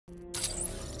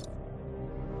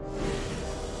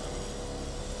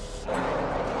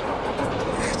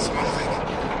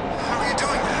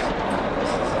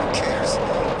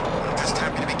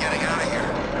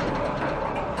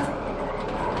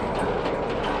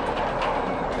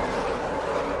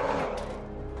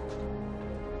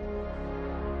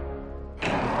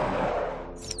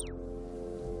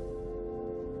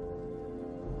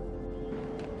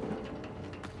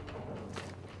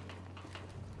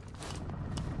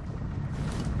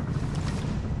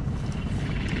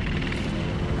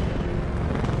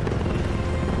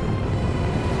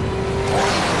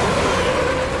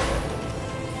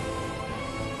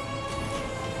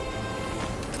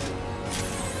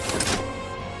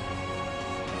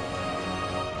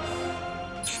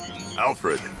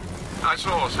Alfred. I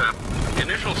saw, sir.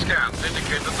 Initial scans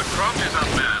indicate that the craft is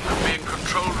unmanned and being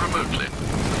controlled remotely.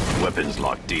 Weapons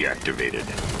lock deactivated.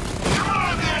 Come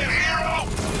on then, hero!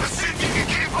 Let's see if you can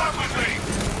keep up with me!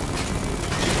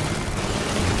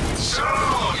 So,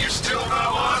 you still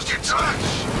not lost your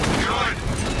touch? Good.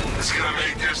 It's gonna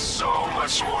make this so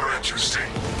much more interesting.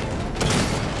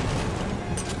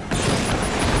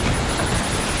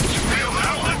 You feel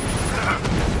that one?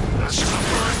 That's just the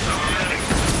first of many.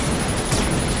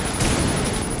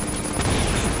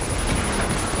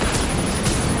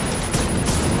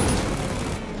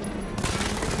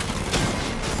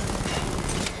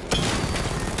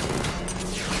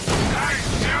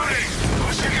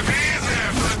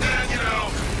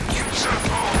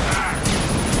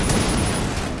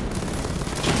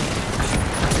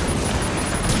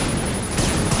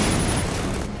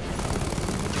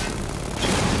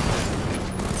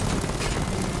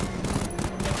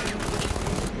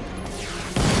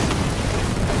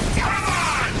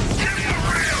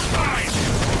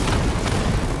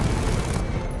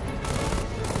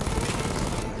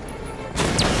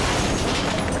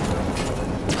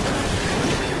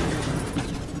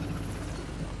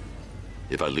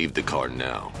 If I leave the car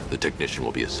now, the technician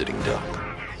will be a sitting duck.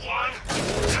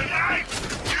 Tonight,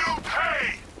 you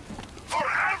pay for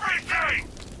everything!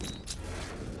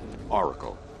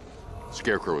 Oracle.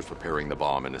 Scarecrow is preparing the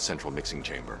bomb in a central mixing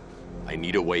chamber. I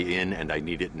need a way in, and I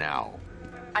need it now.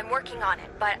 I'm working on it,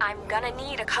 but I'm gonna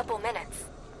need a couple minutes.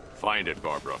 Find it,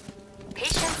 Barbara.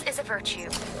 Patience is a virtue.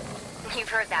 You've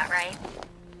heard that, right?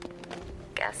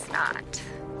 Guess not.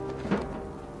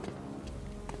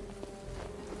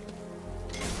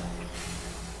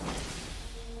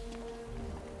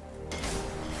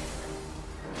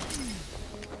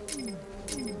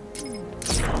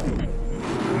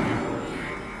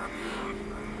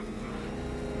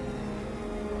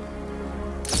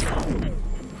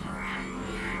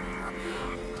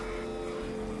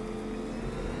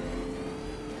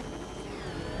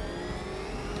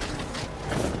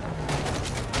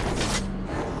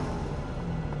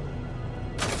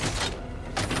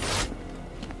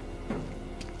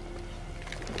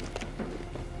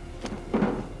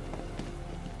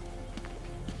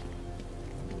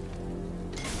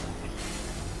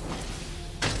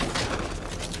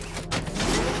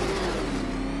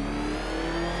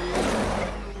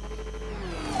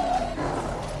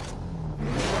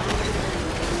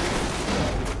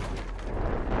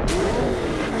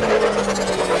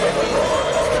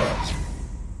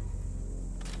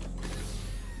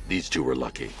 These two were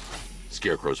lucky.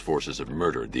 Scarecrow's forces have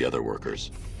murdered the other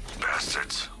workers.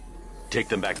 Bastards. Take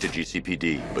them back to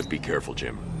GCPD, but be careful,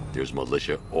 Jim. There's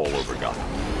militia all over Gotham.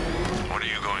 What are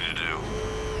you going to do?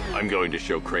 I'm going to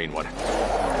show Crane what...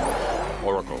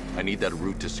 Oracle, I need that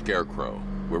route to Scarecrow.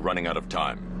 We're running out of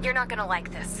time. You're not gonna like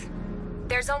this.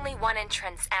 There's only one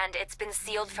entrance, and it's been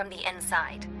sealed from the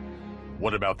inside.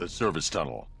 What about the service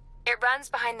tunnel? It runs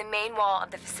behind the main wall of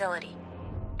the facility.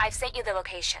 I've sent you the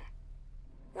location.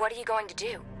 What are you going to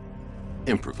do?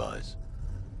 Improvise.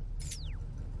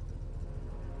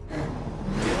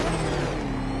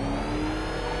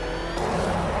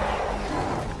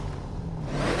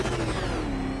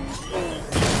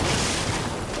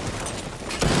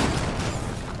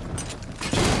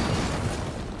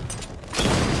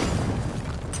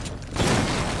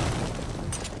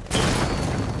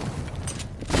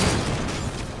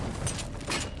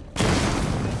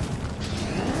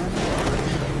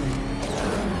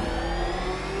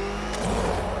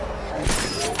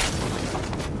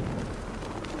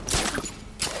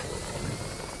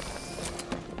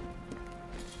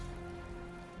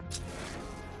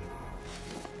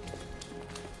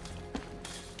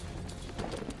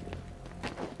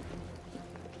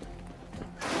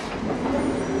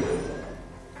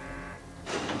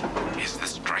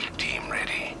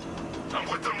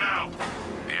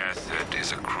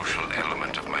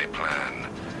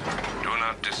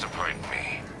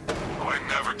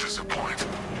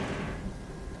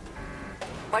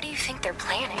 What do you think they're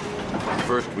planning?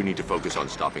 First, we need to focus on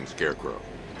stopping Scarecrow.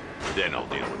 Then I'll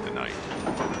deal with the Knight.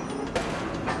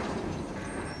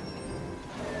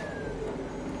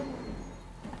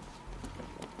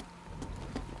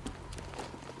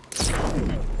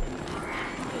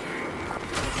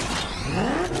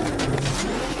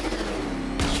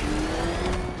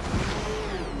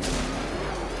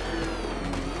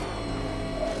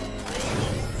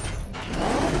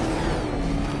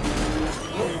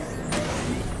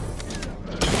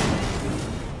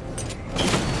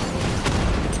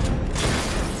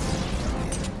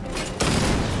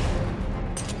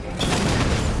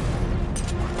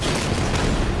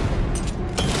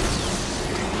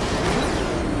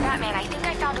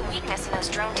 weakness in those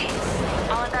drone tanks.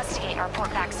 I'll investigate and report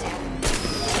back soon. I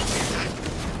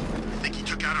think he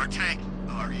took out our tank.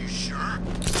 Are you sure?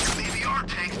 Maybe our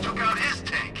tanks took out his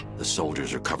tank. The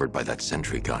soldiers are covered by that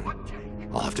sentry gun.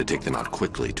 I'll have to take them out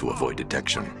quickly to avoid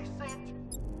detection.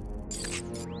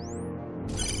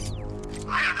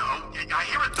 I don't know. I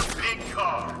hear it's a big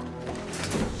car.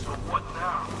 So what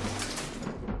now?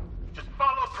 Just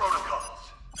follow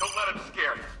protocols. Don't let him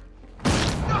scare you.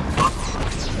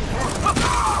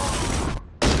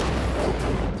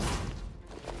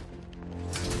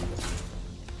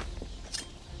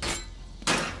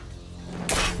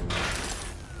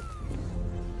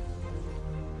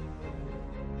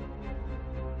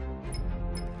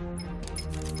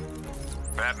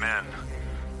 Batman,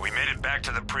 we made it back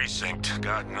to the precinct,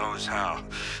 God knows how.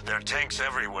 There are tanks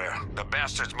everywhere. The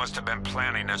bastards must have been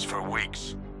planning this for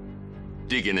weeks.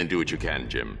 Dig in and do what you can,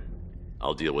 Jim.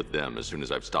 I'll deal with them as soon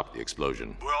as I've stopped the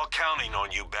explosion. We're all counting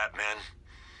on you, Batman.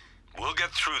 We'll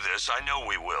get through this, I know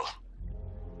we will.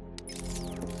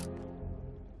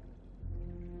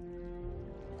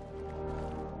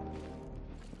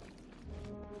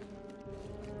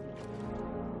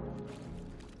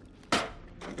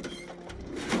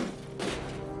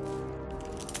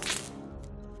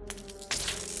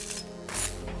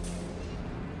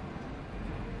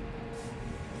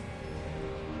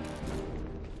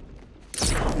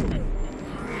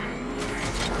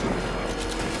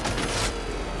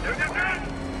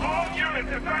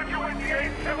 Evacuate the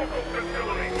Ace Chemical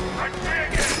Facility! I say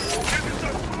again,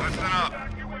 listen up.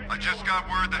 I just got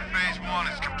word that Phase 1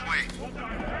 is complete.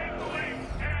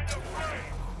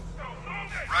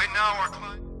 Right now, our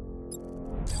client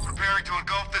is preparing to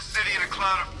engulf the city in a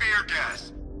cloud of fear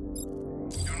gas.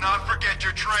 Do not forget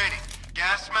your training.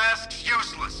 Gas masks,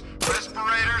 useless.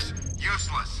 Respirators,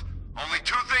 useless. Only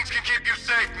two things can keep you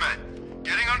safe, men.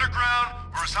 Getting underground,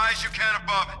 or as high as you can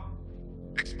above it.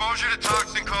 Exposure to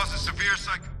toxin causes severe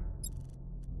psychosis,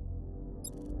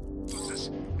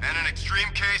 and in extreme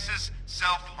cases,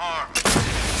 self-harm.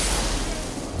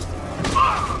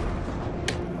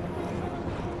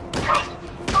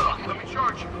 Let me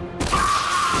charge you.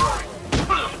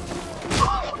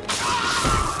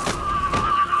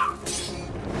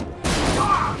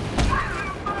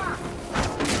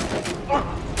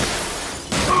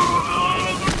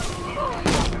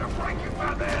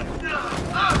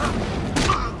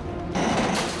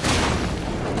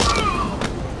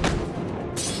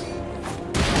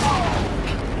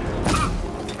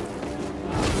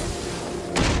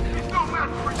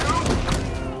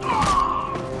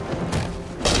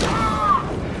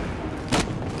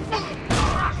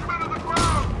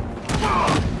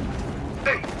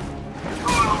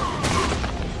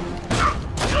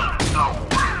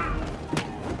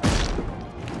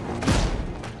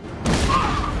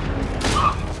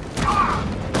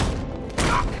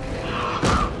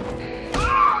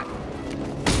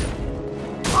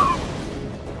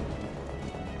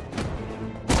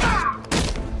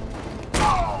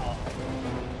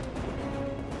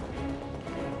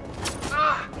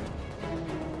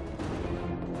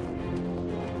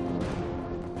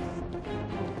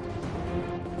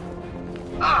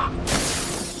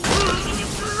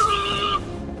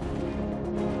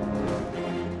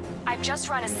 I've just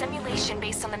run a simulation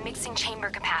based on the mixing chamber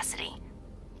capacity.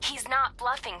 He's not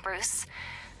bluffing, Bruce.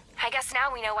 I guess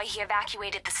now we know why he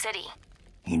evacuated the city.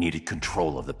 He needed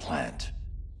control of the plant.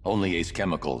 Only Ace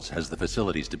Chemicals has the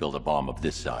facilities to build a bomb of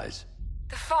this size.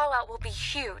 The fallout will be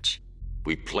huge.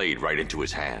 We played right into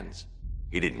his hands.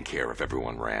 He didn't care if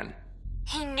everyone ran.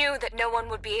 He knew that no one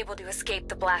would be able to escape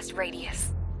the blast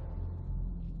radius.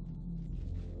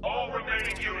 All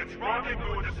remaining units,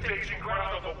 rendezvous at the staging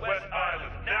ground on the West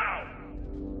Island, now!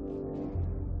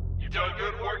 You've done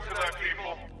good work tonight,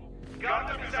 people.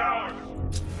 Gotham is ours!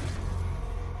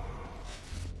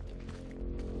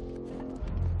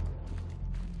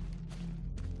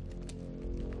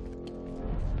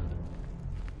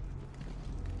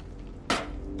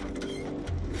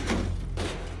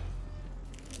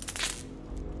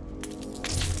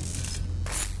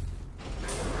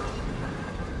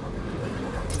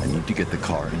 I need to get the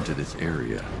car into this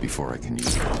area before I can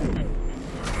use it.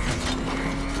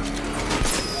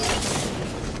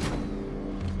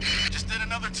 Just did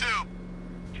another two.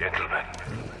 Gentlemen,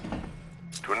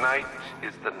 tonight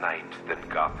is the night that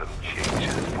Gotham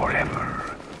changes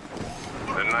forever.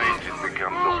 The night it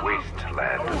becomes a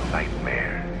wasteland of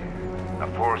nightmares, a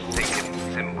forsaken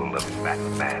symbol of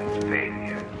Batman's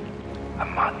failure, a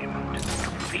monument to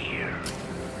fear.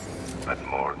 But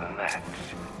more than that,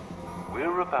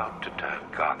 We're about to turn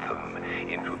Gotham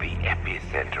into the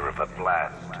epicenter of a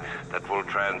blast that will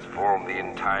transform the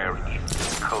entire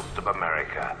eastern coast of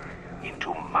America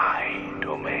into my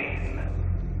domain.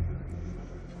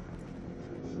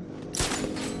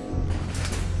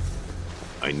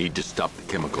 I need to stop the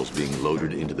chemicals being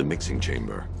loaded into the mixing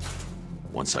chamber.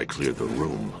 Once I clear the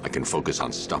room, I can focus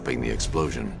on stopping the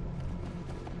explosion.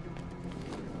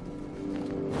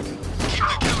 Keep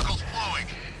the chemicals flowing.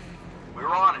 We're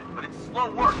on it, but it's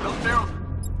slow work. Those barrels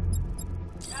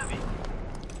are heavy.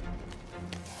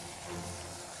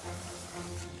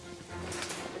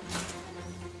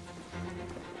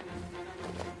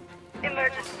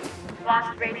 Emergency.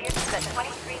 Blast radius is at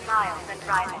 23 miles and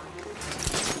rising.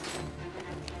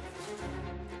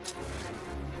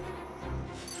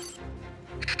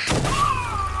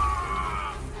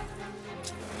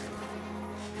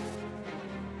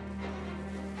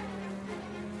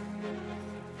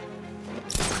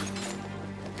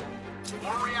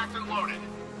 More reactor loaded.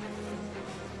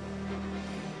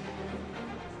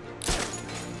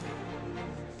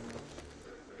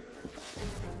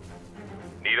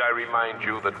 Need I remind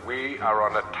you that we are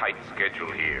on a tight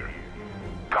schedule here?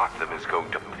 Gotham is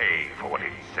going to pay for what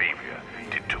its savior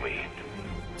did to me.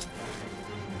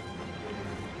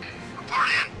 Report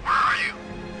in. Where are you?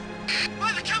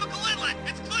 By the chemical inlet.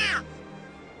 It's clear.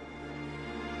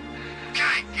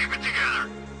 Okay, keep it together.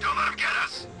 Don't let them get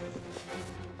us.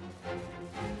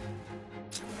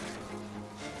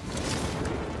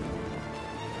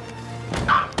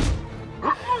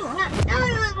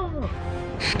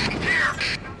 Here!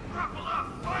 Grapple up!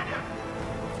 Find him!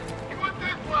 He went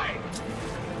this way!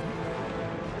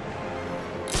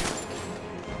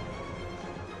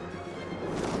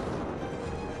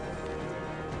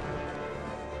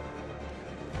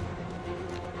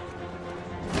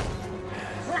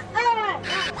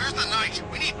 Where's the knight?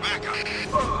 We need backup.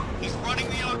 He's running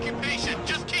the occupation.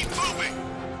 Just keep moving.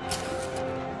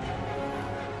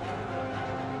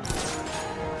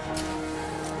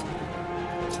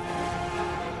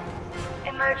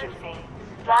 Emergency.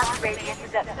 Blast radius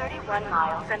is at 31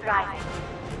 miles and rising.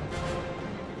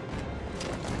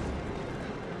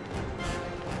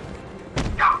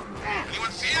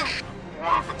 Anyone see him?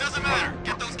 It doesn't matter.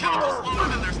 Get those chemicals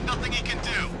loaded and there's nothing he can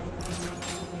do.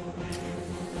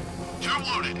 Tube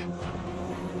loaded.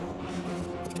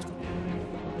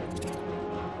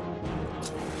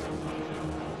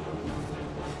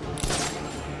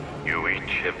 You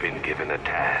each have been given a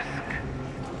task.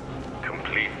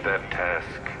 Complete that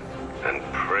task, and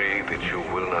pray that you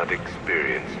will not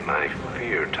experience my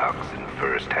fear toxin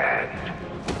firsthand.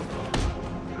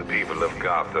 The people of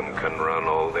Gotham can run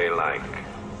all they like,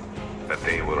 but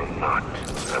they will not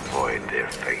avoid their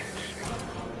fate.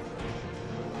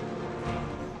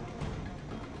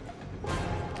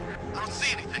 I don't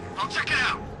see anything. I'll check it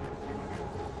out.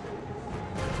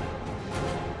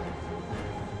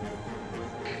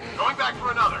 Going back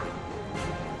for another.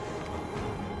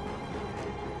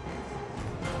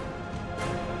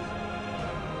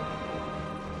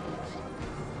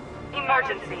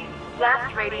 Emergency.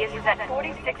 Blast radius is at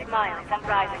 46 miles and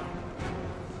rising.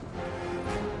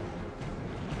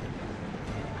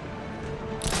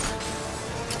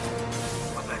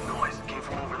 What that noise came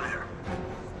from over there.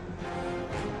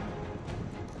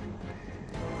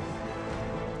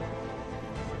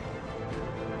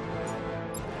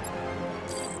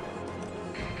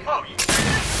 Oh,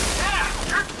 yeah!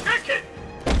 You're kicking!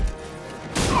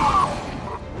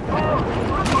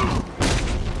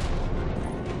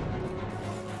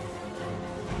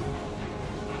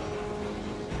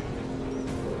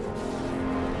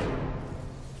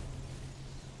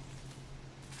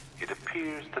 It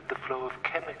appears that the flow of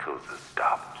chemicals has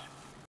stopped.